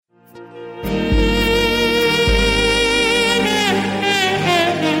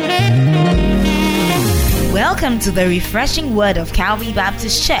Welcome to the refreshing word of Calvary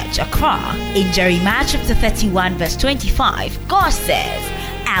Baptist Church, Accra. In Jeremiah chapter 31 verse 25, God says,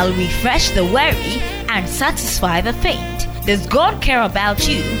 I'll refresh the weary and satisfy the faint. Does God care about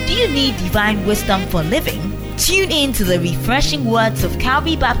you? Do you need divine wisdom for living? Tune in to the refreshing words of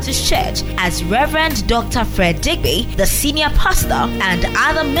Calvary Baptist Church as Rev.Dr. Deegbe, the senior pastor, and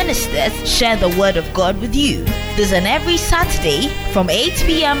other ministers share the word of God with you. This is every Saturday from 8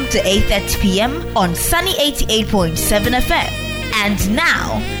 p.m. to 8:30 p.m. on Sunny 88.7 FM. And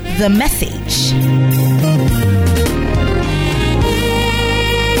now, the message.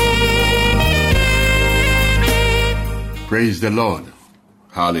 Praise the Lord.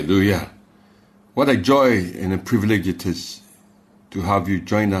 Hallelujah. What a joy and a privilege it is to have you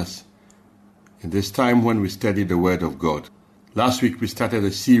join us in this time when we study the Word of God. Last week we started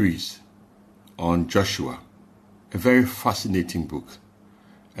a series on Joshua, a very fascinating book.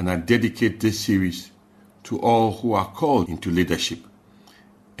 And I dedicate this series to all who are called into leadership.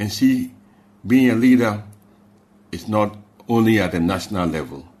 And see, being a leader is not only at the national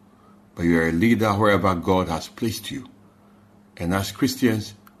level, but you are a leader wherever God has placed you. And as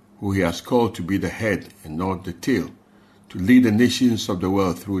Christians, who he has called to be the head and not the tail, to lead the nations of the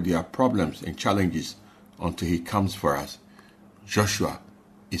world through their problems and challenges until he comes for us, Joshua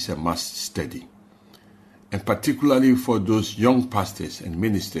is a must study. And particularly for those young pastors and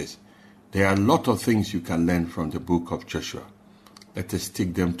ministers, there are a lot of things you can learn from the book of Joshua. Let us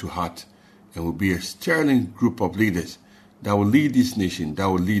take them to heart and will be a sterling group of leaders that will lead this nation, that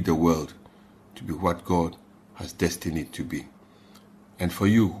will lead the world to be what God has destined it to be. And for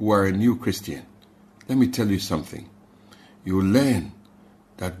you who are a new Christian, let me tell you something. You will learn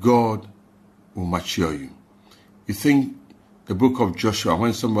that God will mature you. You think the book of Joshua,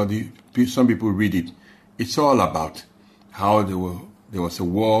 when some people read it, it's all about how there was a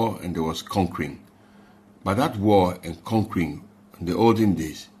war and there was conquering. But that war and conquering in the olden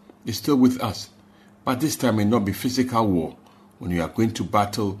days is still with us. But this time may not be physical war when you are going to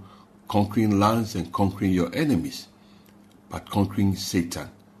battle, conquering lands and conquering your enemies, but conquering Satan,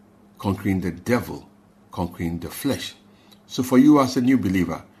 conquering the devil, conquering the flesh. So for you as a new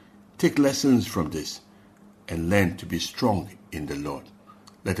believer, take lessons from this and learn to be strong in the Lord.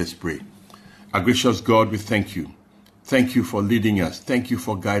 Let us pray. Our gracious God, we thank you. Thank you for leading us. Thank you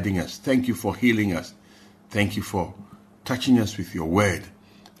for guiding us. Thank you for healing us. Thank you for touching us with your word.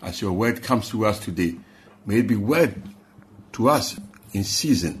 As your word comes to us today, may it be word to us in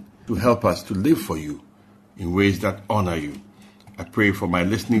season to help us to live for you in ways that honor you. I pray for my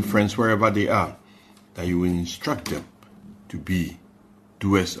listening friends wherever they are, that you will instruct them to be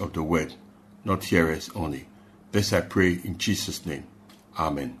doers of the word, not hearers only. This I pray in Jesus' name.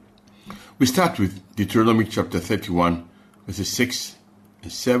 Amen. We start with Deuteronomy chapter 31, verses 6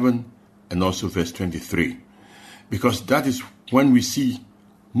 and 7, and also verse 23. Because that is when we see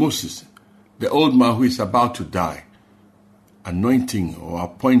Moses, the old man who is about to die, anointing or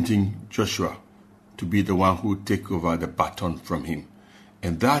appointing Joshua to be the one who would take over the baton from him.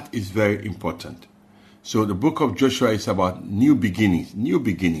 And that is very important. So the book of Joshua is about new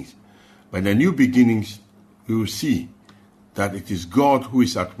beginnings. But in the new beginnings, we will see that it is God who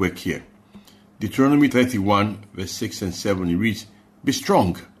is at work here. Deuteronomy 31, verse 6 and 7, it reads, Be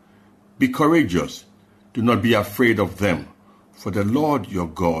strong, be courageous, do not be afraid of them, for the Lord your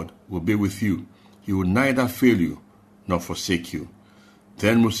God will be with you. He will neither fail you nor forsake you.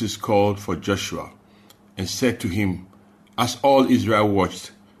 Then Moses called for Joshua and said to him, as all Israel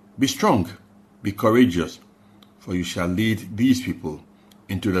watched, Be strong, be courageous, for you shall lead these people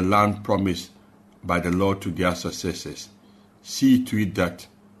into the land promised by the Lord to their successors. See to it that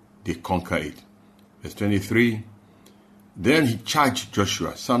they conquer it. Verse 23, Then he charged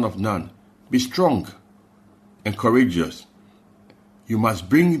Joshua, son of Nun, Be strong and courageous. You must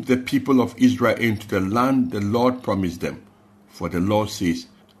bring the people of Israel into the land the Lord promised them, for the Lord says,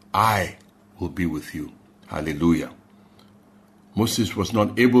 I will be with you. Hallelujah. Moses was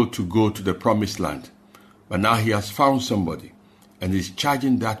not able to go to the promised land, but now he has found somebody and is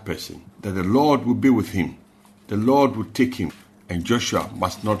charging that person that the Lord will be with him. The Lord will take him, and Joshua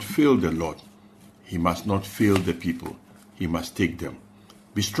must not fail the Lord. He must not fail the people. He must take them.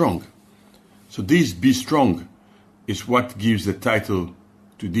 Be strong. So this Be Strong is what gives the title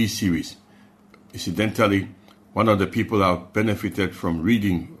to this series. Incidentally, one of the people I've benefited from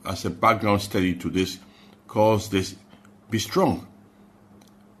reading as a background study to this calls this Be Strong.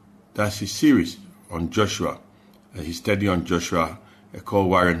 That's his series on Joshua. His study on Joshua called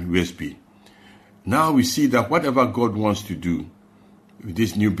Warren Wiersbe. Now we see that whatever God wants to do with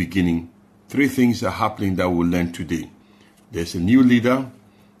this new beginning, three things are happening that we'll learn today. There's a new leader,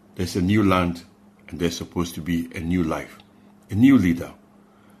 there's a new land, and there's supposed to be a new life, a new leader.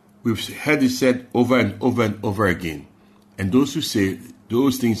 We've heard it said over and over and over again. And those who say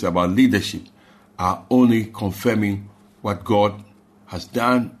those things about leadership are only confirming what God has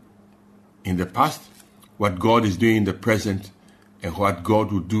done in the past, what God is doing in the present, and what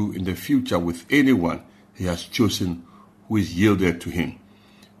God will do in the future with anyone he has chosen who is yielded to him.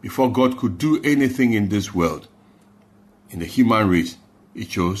 Before God could do anything in this world, in the human race, he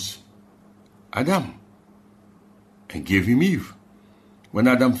chose Adam and gave him Eve. When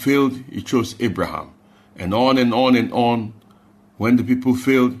Adam failed, he chose Abraham. And on and on and on. When the people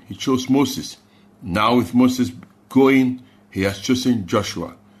failed, he chose Moses. Now with Moses going, he has chosen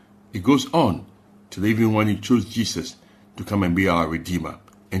Joshua. It goes on till even when he chose Jesus to come and be our Redeemer.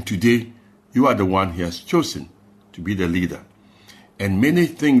 And today, you are the one he has chosen to be the leader. And many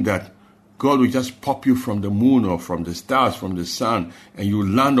think that God will just pop you from the moon or from the stars, from the sun, and you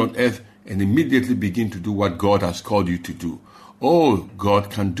land on earth and immediately begin to do what God has called you to do. Oh, God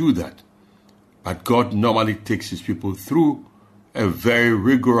can do that. But God normally takes his people through a very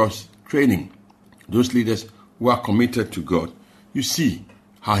rigorous training. Those leaders who are committed to God, you see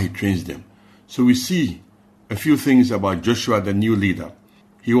how he trains them. So we see a few things about Joshua, the new leader.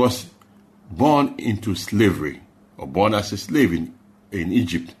 He was born into slavery, or born as a slave in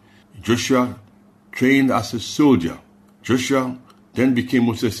Egypt. Joshua trained as a soldier. Joshua then became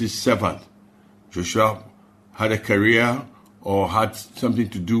Moses' servant. Joshua had a career or had something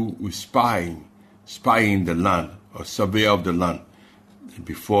to do with spying the land, or surveyor of the land,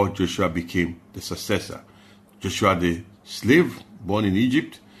 before Joshua became the successor. Joshua the slave, born in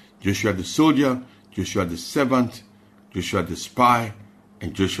Egypt, Joshua the soldier, Joshua the servant, Joshua the spy,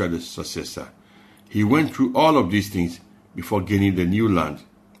 and Joshua the successor. He went through all of these things before gaining the new land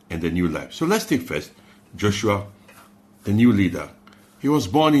and the new life. So let's take first Joshua, the new leader. He was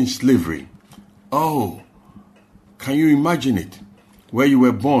born in slavery. Oh, can you imagine it? Where you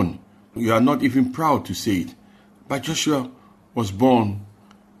were born, you are not even proud to say it. But Joshua was born,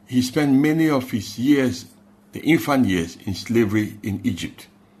 he spent many of his years, the infant years, in slavery in Egypt.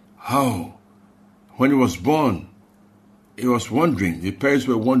 How? When he was born, he was wondering, the parents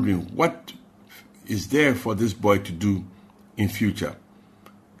were wondering, what is there for this boy to do in future?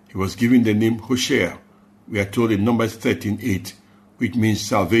 He was given the name Hoshea. We are told in Numbers 13:8, which means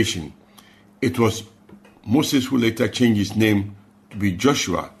salvation. It was Moses who later changed his name to be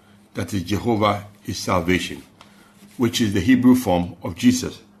Joshua, that is Jehovah is salvation, which is the Hebrew form of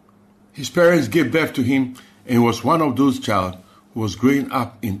Jesus. His parents gave birth to him, and he was one of those children who was growing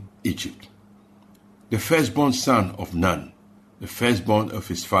up in Egypt. The firstborn son of none, the firstborn of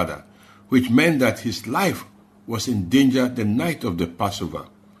his father, which meant that his life was in danger the night of the Passover.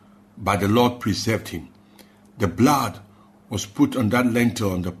 But the Lord preserved him. The blood was put on that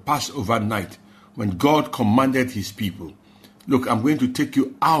lintel on the Passover night when God commanded his people, look, I'm going to take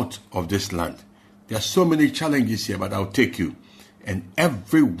you out of this land. There are so many challenges here, but I'll take you. And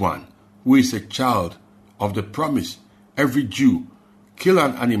everyone who is a child of the promise, every Jew, kill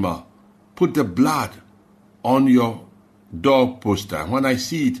an animal, put the blood on your doorpost. And when I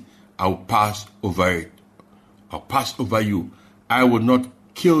see it, I'll pass over it. I'll pass over you. I will not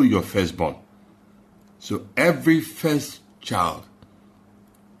kill your firstborn. So every first child,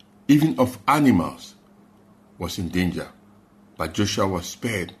 even of animals, was in danger. But Joshua was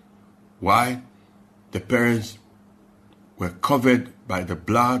spared. Why? The parents were covered by the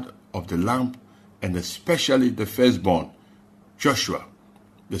blood of the lamb, and especially the firstborn, Joshua,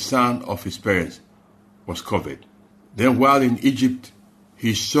 the son of his parents, was covered. Then while in Egypt,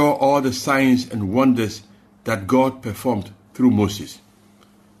 he saw all the signs and wonders that God performed through Moses.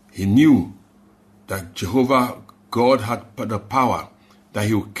 He knew that Jehovah God had the power, that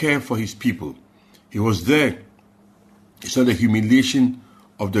he would care for his people. He was there. He saw the humiliation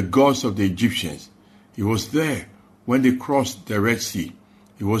of the gods of the Egyptians. He was there when they crossed the Red Sea.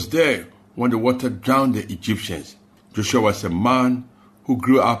 He was there when the water drowned the Egyptians. Joshua was a man who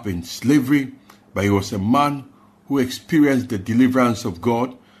grew up in slavery, but he was a man who experienced the deliverance of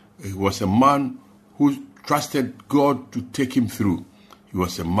God. He was a man who trusted God to take him through. He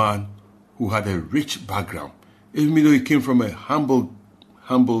was a man who had a rich background. Even though he came from a humble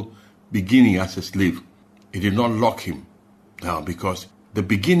beginning as a slave, it did not lock him down, because the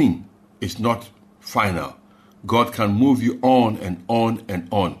beginning is not final. God can move you on and on and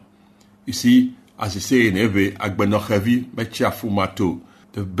on. You see, as they say in Ewe,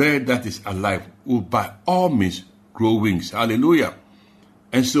 the bird that is alive will by all means grow wings. Hallelujah.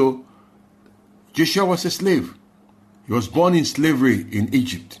 And so, Joshua was a slave. He was born in slavery in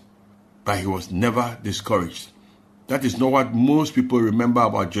Egypt, but he was never discouraged. That is not what most people remember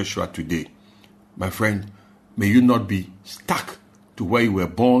about Joshua today. My friend, may you not be stuck to where you were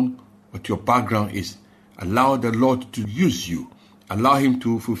born, what your background is. Allow the Lord to use you. Allow him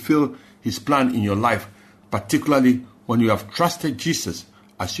to fulfill his plan in your life, particularly when you have trusted Jesus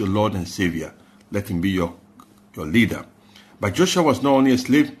as your Lord and Savior. Let him be your leader. But Joshua was not only a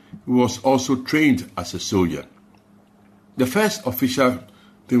slave, he was also trained as a soldier. The first official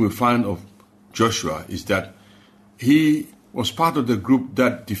thing we find of Joshua is that he was part of the group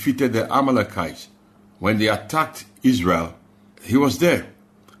that defeated the Amalekites. When they attacked Israel, he was there.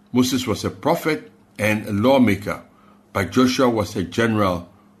 Moses was a prophet and a lawmaker, but Joshua was a general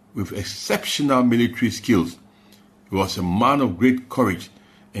with exceptional military skills. He was a man of great courage,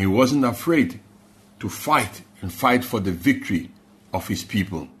 and he wasn't afraid to fight and fight for the victory of his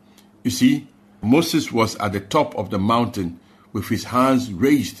people. You see, Moses was at the top of the mountain with his hands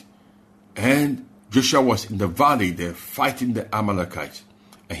raised, and Joshua was in the valley there fighting the Amalekites.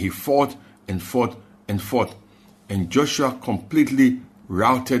 And he fought and fought and fought. And Joshua completely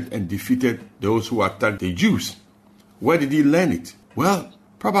routed and defeated those who attacked the Jews. Where did he learn it? Well,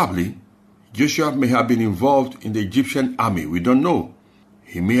 probably Joshua may have been involved in the Egyptian army. We don't know.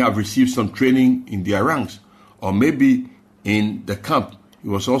 He may have received some training in their ranks, or maybe in the camp he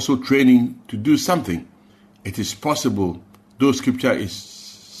was also training to do something. It is possible, though scripture is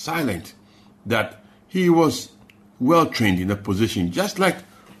silent, that he was well trained in a position. Just like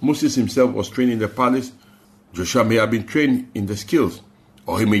Moses himself was trained in the palace, Joshua may have been trained in the skills,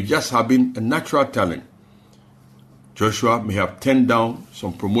 or he may just have been a natural talent. Joshua may have turned down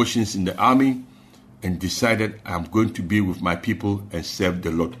some promotions in the army and decided, I'm going to be with my people and serve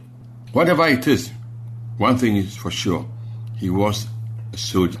the Lord. Whatever it is, one thing is for sure, he was a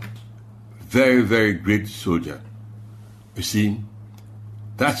soldier. Very, very great soldier. You see,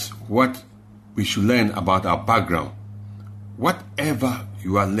 that's what we should learn about our background. Whatever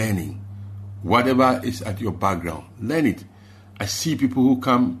you are learning, whatever is at your background, learn it. I see people who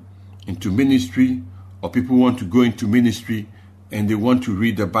come into ministry, or people who want to go into ministry, and they want to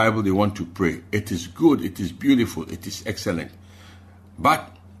read the Bible, they want to pray. It is good, it is beautiful, it is excellent.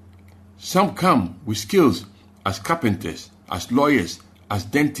 But some come with skills as carpenters, as lawyers, as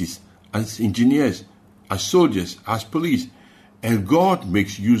dentists, as engineers, as soldiers, as police. And God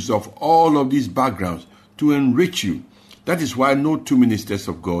makes use of all of these backgrounds to enrich you. That is why no two ministers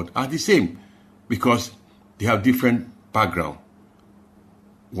of God are the same, because they have different background.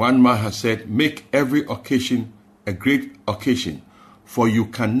 One man has said, make every occasion a great occasion, for you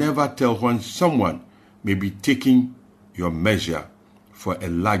can never tell when someone may be taking your measure for a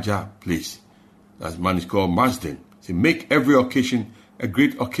larger place. That man is called Marsden. So make every occasion a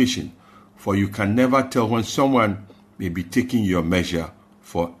great occasion, for you can never tell when someone may be taking your measure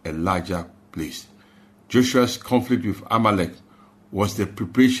for a larger place. Joshua's conflict with Amalek was the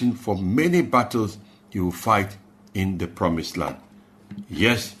preparation for many battles he will fight in the promised land.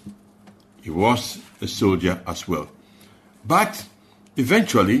 Yes, he was a soldier as well. But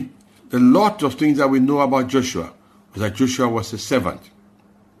eventually, the lot of things that we know about Joshua was that Joshua was a servant.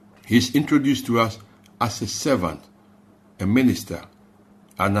 He is introduced to us as a servant, a minister,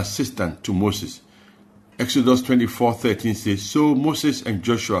 an assistant to Moses. Exodus 24:13 says, so Moses and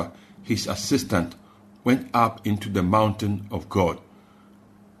Joshua, his assistant, went up into the mountain of God.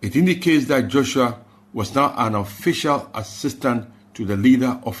 It indicates that Joshua was now an official assistant to the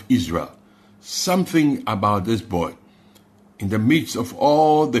leader of Israel. Something about this boy, in the midst of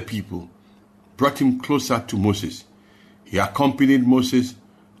all the people, brought him closer to Moses. He accompanied Moses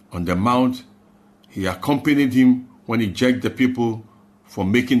on the mount. He accompanied him when he judged the people for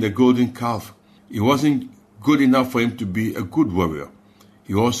making the golden calf. It wasn't good enough for him to be a good warrior.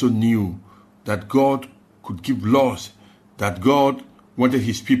 He also knew that God could give laws, that God wanted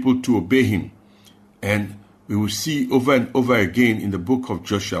his people to obey him. And we will see over and over again in the book of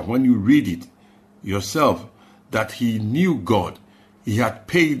Joshua, when you read it yourself, that he knew God. He had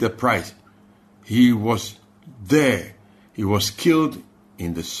paid the price. He was there. He was skilled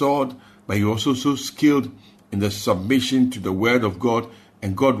in the sword, but he was also skilled in the submission to the word of God.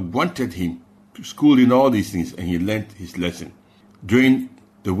 And God wanted him to school in all these things, and he learned his lesson. During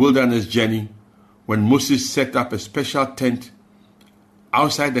the wilderness journey, when Moses set up a special tent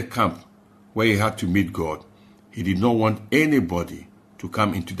outside the camp where he had to meet God, he did not want anybody to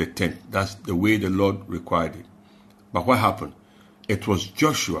come into the tent. That's the way the Lord required it. But what happened? It was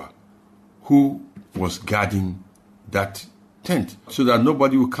Joshua who was guarding that tent so that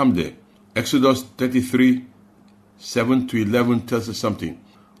nobody would come there. Exodus 33:7-11 tells us something.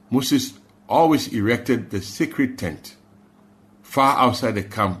 Moses always erected the sacred tent far outside the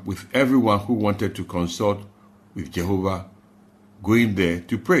camp with everyone who wanted to consult with Jehovah going there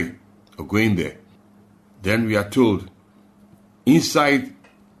to pray or going there. Then we are told, inside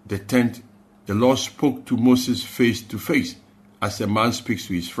the tent, the Lord spoke to Moses face to face, as a man speaks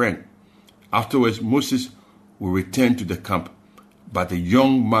to his friend. Afterwards, Moses will return to the camp, but the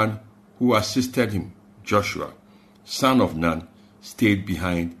young man who assisted him, Joshua, son of Nun, stayed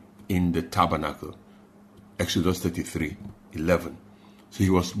behind in the tabernacle. Exodus 33:11. So he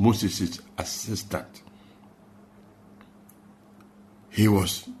was Moses' assistant. He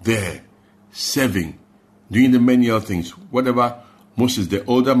was there, serving, doing the many other things. Whatever Moses, the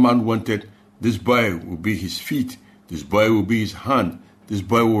older man, wanted, this boy will be his feet, this boy will be his hand, this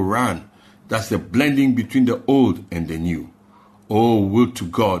boy will run. That's the blending between the old and the new. Oh, will to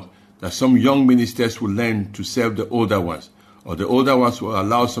God that some young ministers will learn to serve the older ones, or the older ones will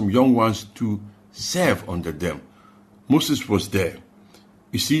allow some young ones to serve under them. Moses was there.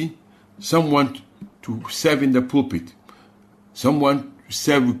 You see, someone to serve in the pulpit, someone to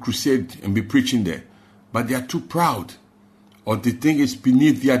serve with crusade and be preaching there, but they are too proud, or they think it's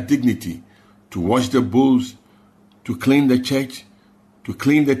beneath their dignity to wash the bowls, to clean the church, to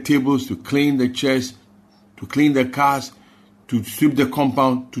clean the tables, to clean the chairs, to clean the cars, to sweep the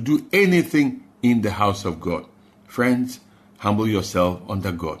compound, to do anything in the house of God. Friends, humble yourself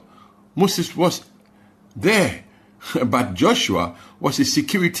under God. Moses was there, but Joshua was a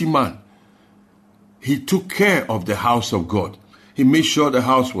security man. He took care of the house of God. He made sure the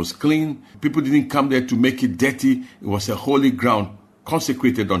house was clean. People didn't come there to make it dirty. It was a holy ground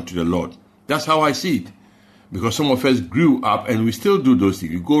consecrated unto the Lord. That's how I see it. Because some of us grew up and we still do those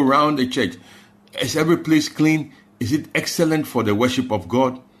things. You go around the church. Is every place clean? Is it excellent for the worship of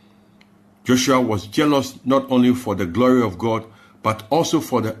God? Joshua was jealous not only for the glory of God, but also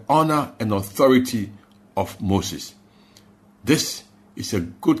for the honor and authority of Moses. This is a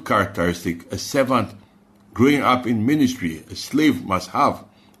good characteristic a servant growing up in ministry, a slave must have,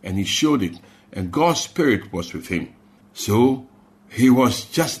 and he showed it, and God's Spirit was with him. So he was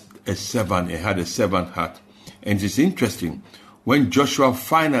just a servant and had a servant heart. And it's interesting, when Joshua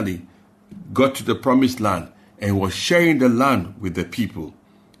finally got to the promised land and was sharing the land with the people,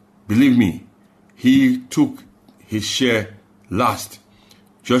 believe me, he took his share last.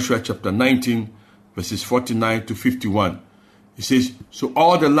 Joshua chapter 19, verses 49 to 51. It says, so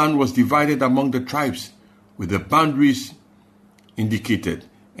all the land was divided among the tribes with the boundaries indicated,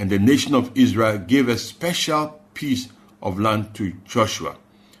 and the nation of Israel gave a special piece of land to Joshua.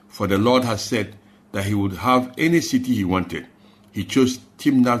 For the Lord has said that he would have any city he wanted. He chose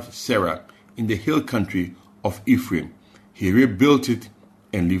Timnath-Serah in the hill country of Ephraim. He rebuilt it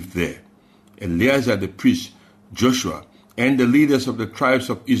and lived there. Eleazar the priest, Joshua, and the leaders of the tribes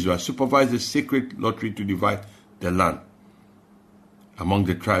of Israel supervised the sacred lottery to divide the land among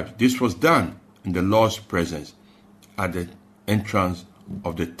the tribes. This was done in the Lord's presence at the entrance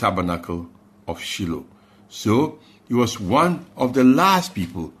of the tabernacle of Shiloh. So he was one of the last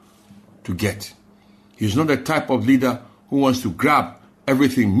people to get. He's not the type of leader who wants to grab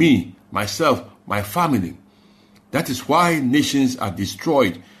everything, me, myself, my family. That is why nations are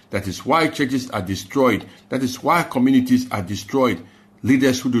destroyed. That is why churches are destroyed. That is why communities are destroyed.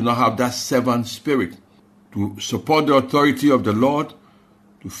 Leaders who do not have that servant spirit to support the authority of the Lord,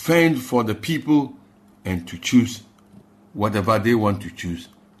 to fend for the people, and to choose whatever they want to choose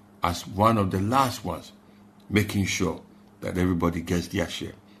as one of the last ones, making sure that everybody gets their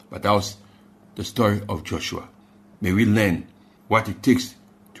share. But that was the story of Joshua. May we learn what it takes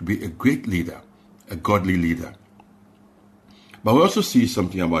to be a great leader, a godly leader. But we also see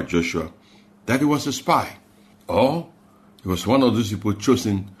something about Joshua, that he was a spy, or he was one of those people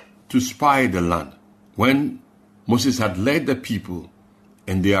chosen to spy the land. When Moses had led the people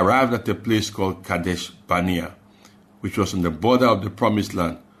and they arrived at a place called Kadesh Barnea, which was on the border of the promised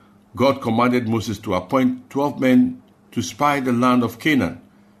land, God commanded Moses to appoint 12 men to spy the land of Canaan,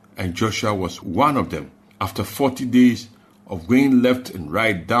 and Joshua was one of them. After 40 days of going left and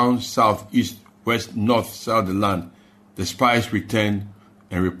right, down, south, east, west, north, south the land, the spies returned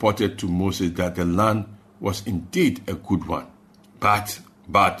and reported to Moses that the land was indeed a good one. But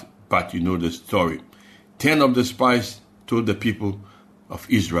you know the story. 10 of the spies told the people of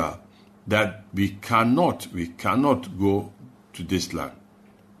Israel that we cannot go to this land.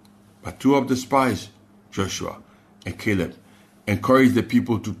 But 2 of the spies, Joshua and Caleb, encouraged the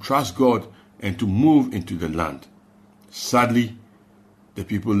people to trust God and to move into the land. Sadly, the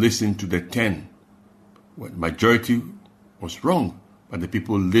people listened to the 10. Well, majority was wrong, but the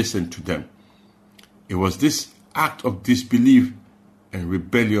people listened to them. It was this act of disbelief and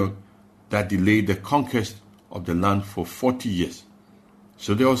rebellion that delayed the conquest of the land for 40 years.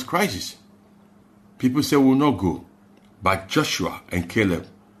 So there was crisis. People said, we will not go. But Joshua and Caleb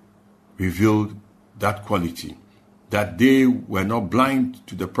revealed that quality, that they were not blind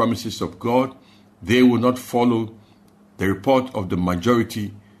to the promises of God. They will not follow the report of the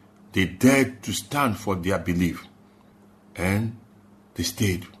majority. They dared to stand for their belief. And they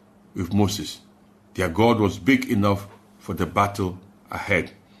stayed with Moses. Their God was big enough for the battle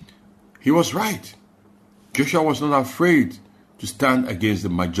ahead. He was right. Joshua was not afraid to stand against the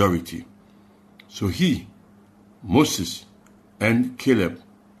majority. So he, Moses, and Caleb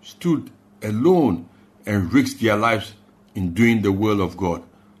stood alone and risked their lives in doing the will of God.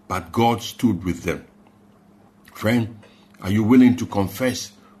 But God stood with them. Friend, are you willing to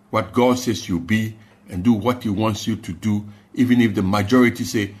confess what God says you be and do what he wants you to do, even if the majority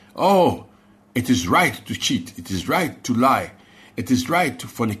say, oh, it is right to cheat, it is right to lie, it is right to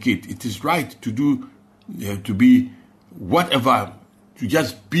fornicate, it is right to do, to be whatever, to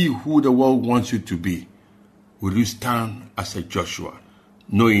just be who the world wants you to be? Will you stand as a Joshua,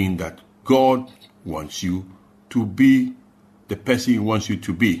 knowing that God wants you to be the person he wants you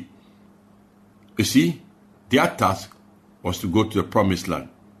to be? You see, their task was to go to the promised land.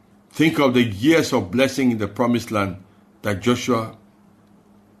 Think of the years of blessing in the promised land that Joshua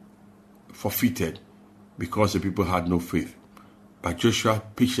forfeited because the people had no faith. But Joshua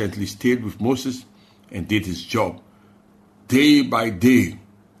patiently stayed with Moses and did his job. Day by day,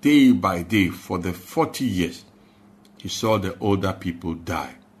 for the 40 years, he saw the older people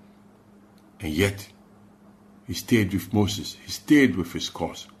die. And yet, he stayed with Moses. He stayed with his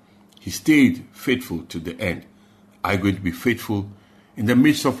cause. He stayed faithful to the end. Are you going to be faithful in the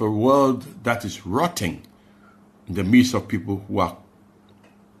midst of a world that is rotting, in the midst of people who are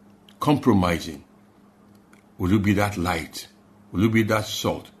compromising? Will you be that light? Will you be that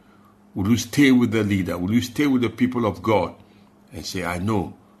salt? Will you stay with the leader? Will you stay with the people of God and say, I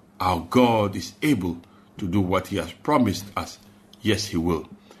know our God is able to do what he has promised us? Yes, he will.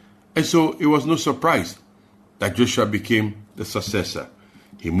 And so it was no surprise that Joshua became the successor.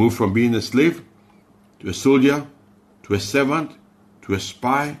 He moved from being a slave to a soldier, to a servant, to a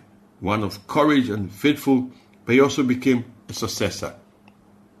spy, one of courage and faithful, but he also became a successor.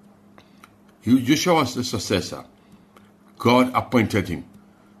 Joshua was the successor. God appointed him.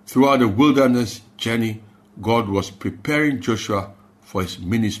 Throughout the wilderness journey, God was preparing Joshua for his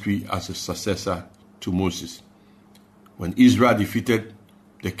ministry as a successor to Moses. When Israel defeated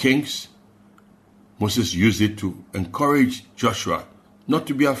the kings, Moses used it to encourage Joshua not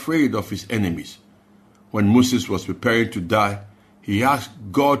to be afraid of his enemies. When Moses was preparing to die, he asked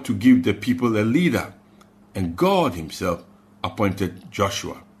God to give the people a leader, and God himself appointed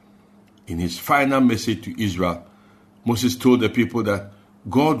Joshua. In his final message to Israel, Moses told the people that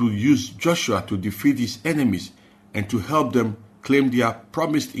God would use Joshua to defeat his enemies and to help them claim their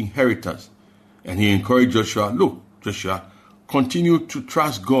promised inheritance. And he encouraged Joshua, look, Joshua, continue to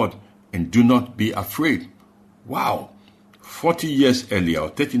trust God and do not be afraid. Wow! 40 years earlier, or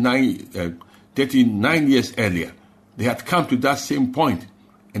 39 years earlier, they had come to that same point,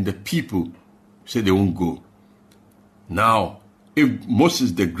 and the people said they won't go. Now, if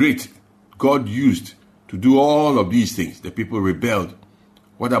Moses the Great, God used to do all of these things, the people rebelled.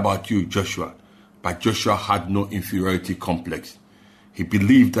 What about you, Joshua? But Joshua had no inferiority complex. He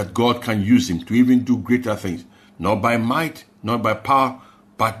believed that God can use him to even do greater things, not by might, not by power,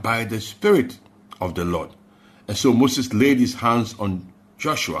 but by the Spirit of the Lord. And so Moses laid his hands on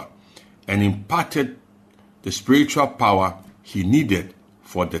Joshua and imparted the spiritual power he needed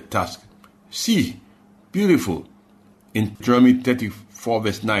for the task. See, beautiful, in Deuteronomy 34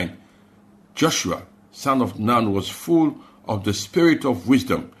 verse 9, Joshua, son of Nun, was full of the spirit of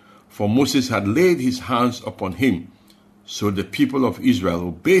wisdom, for Moses had laid his hands upon him. So the people of Israel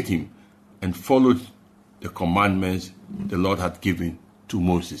obeyed him and followed the commandments the Lord had given to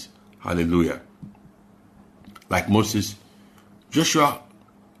Moses. Hallelujah. Like Moses, Joshua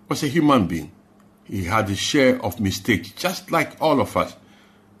was a human being. He had his share of mistakes, just like all of us,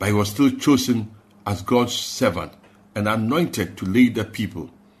 but he was still chosen as God's servant and anointed to lead the people.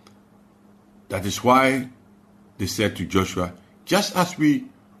 That is why they said to Joshua, just as we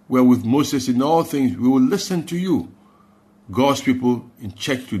were with Moses in all things, we will listen to you. God's people in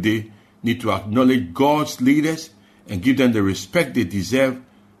church today need to acknowledge God's leaders and give them the respect they deserve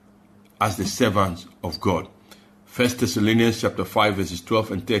as the servants of God. 1 Thessalonians chapter 5 verses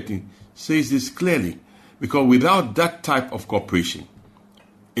 12 and 13 says this clearly, because without that type of cooperation,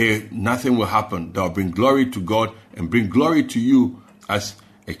 nothing will happen that will bring glory to God and bring glory to you as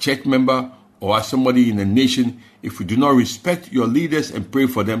a church member or as somebody in a nation. If you do not respect your leaders and pray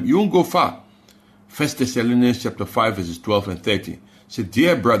for them, you won't go far. 1 Thessalonians chapter 5 verses 12 and 13 says,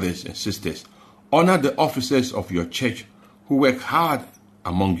 dear brothers and sisters, honor the officers of your church who work hard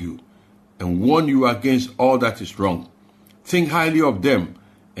among you and warn you against all that is wrong. Think highly of them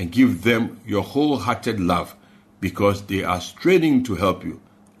and give them your wholehearted love, because they are straining to help you.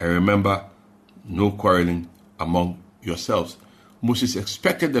 And remember, no quarreling among yourselves. Moses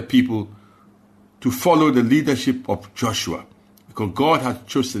expected the people to follow the leadership of Joshua, because God had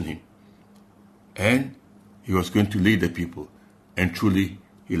chosen him. And he was going to lead the people. And truly,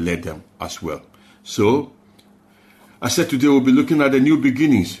 he led them as well. So, I said today we'll be looking at the new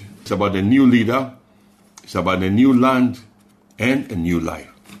beginnings. It's about a new leader. It's about a new land and a new life.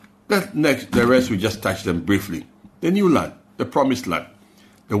 The rest we just touch them briefly. The new land, the promised land.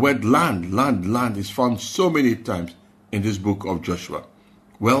 The word land is found so many times in this book of Joshua.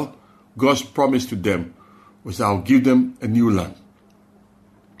 Well, God's promise to them was, I'll give them a new land.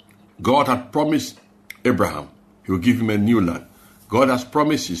 God had promised Abraham, he will give him a new land. God has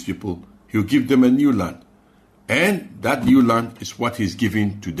promised his people, he will give them a new land. And that new land is what he's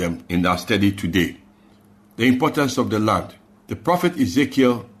giving to them in our study today. The importance of the land. The prophet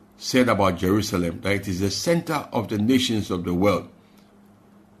Ezekiel said about Jerusalem that it is the center of the nations of the world.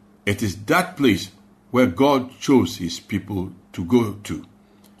 It is that place where God chose his people to go to.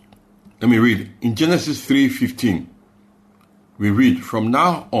 Let me read. In Genesis 3:15, we read, from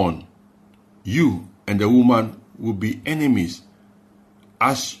now on, you and the woman will be enemies,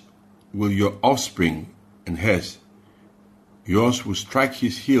 as will your offspring and hers. Yours will strike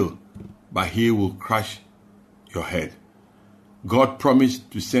his heel, but he will crush your head. God promised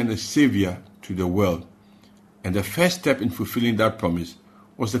to send a savior to the world, and the first step in fulfilling that promise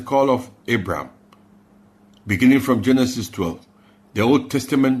was the call of Abraham. Beginning from Genesis 12, the Old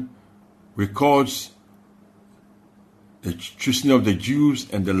Testament records the choosing of the Jews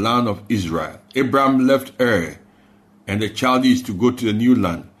and the land of Israel. Abraham left Ur and the Chaldees to go to the new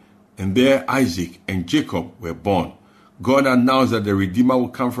land, and there Isaac and Jacob were born. God announced that the Redeemer will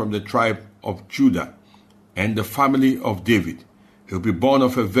come from the tribe of Judah and the family of David. He will be born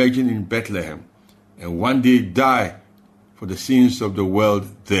of a virgin in Bethlehem, and one day die for the sins of the world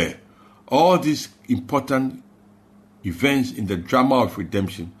there. All these important events in the drama of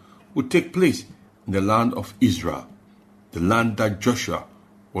redemption would take place in the land of Israel, the land that Joshua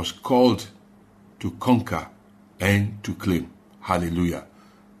was called to conquer and to claim. Hallelujah.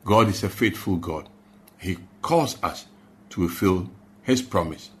 God is a faithful God. He calls us to fulfill his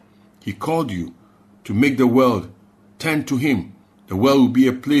promise. He called you to make the world turn to him. The world will be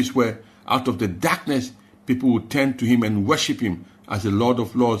a place where out of the darkness, people will turn to him and worship him as the Lord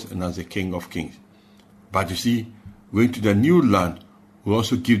of Lords and as the King of Kings. But you see, going to the new land will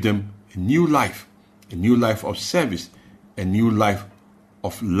also give them a new life of service, a new life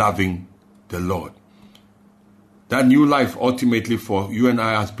of loving the Lord. That new life ultimately for you and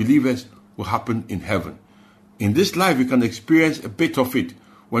I as believers will happen in heaven. In this life, we can experience a bit of it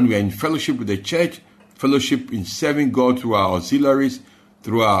when we are in fellowship with the church, fellowship in serving God through our auxiliaries,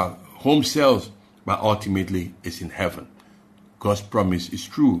 through our home cells, but ultimately it's in heaven. God's promise is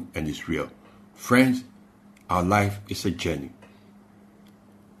true and is real. Friends, our life is a journey.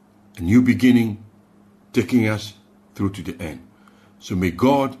 A new beginning taking us through to the end. So may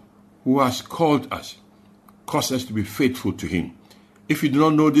God, who has called us, cause us to be faithful to him. If you do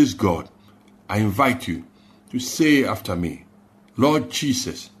not know this God, I invite you to say after me, Lord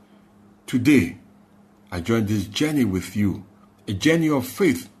Jesus, today I join this journey with you, a journey of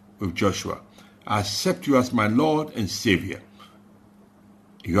faith with Joshua. I accept you as my Lord and Savior.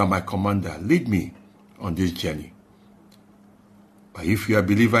 You are my commander. Lead me on this journey. But if you are a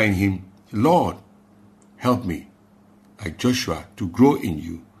believer in him, Lord, help me, like Joshua, to grow in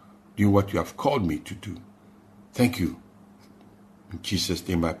you, do what you have called me to do. Thank you. In Jesus'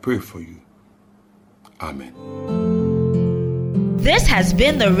 name I pray for you. Amen. This has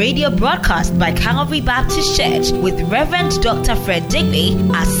been the radio broadcast by Calvary Baptist Church with Rev.Dr. Fred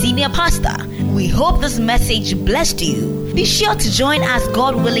Deegbe as Senior Pastor. We hope this message blessed you. Be sure to join us,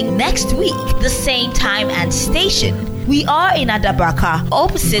 God willing, next week, the same time and station. We are in Adabraka,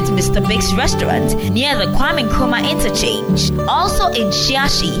 opposite Mr. Big's restaurant, near the Kwame Nkrumah interchange. Also in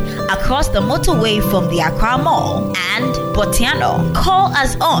Shiashi, across the motorway from the Accra Mall, and Botiano. Call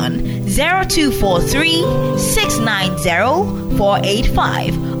us on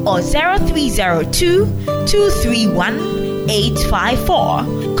 0243-690-485 or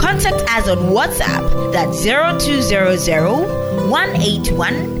 0302-231-854. Contact us on WhatsApp, that's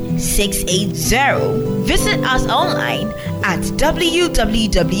 0200-181-680. Visit us online at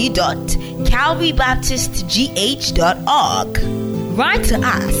www.calvarybaptistgh.org. Write to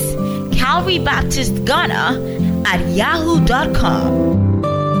us, Calvary Baptist Ghana at yahoo.com.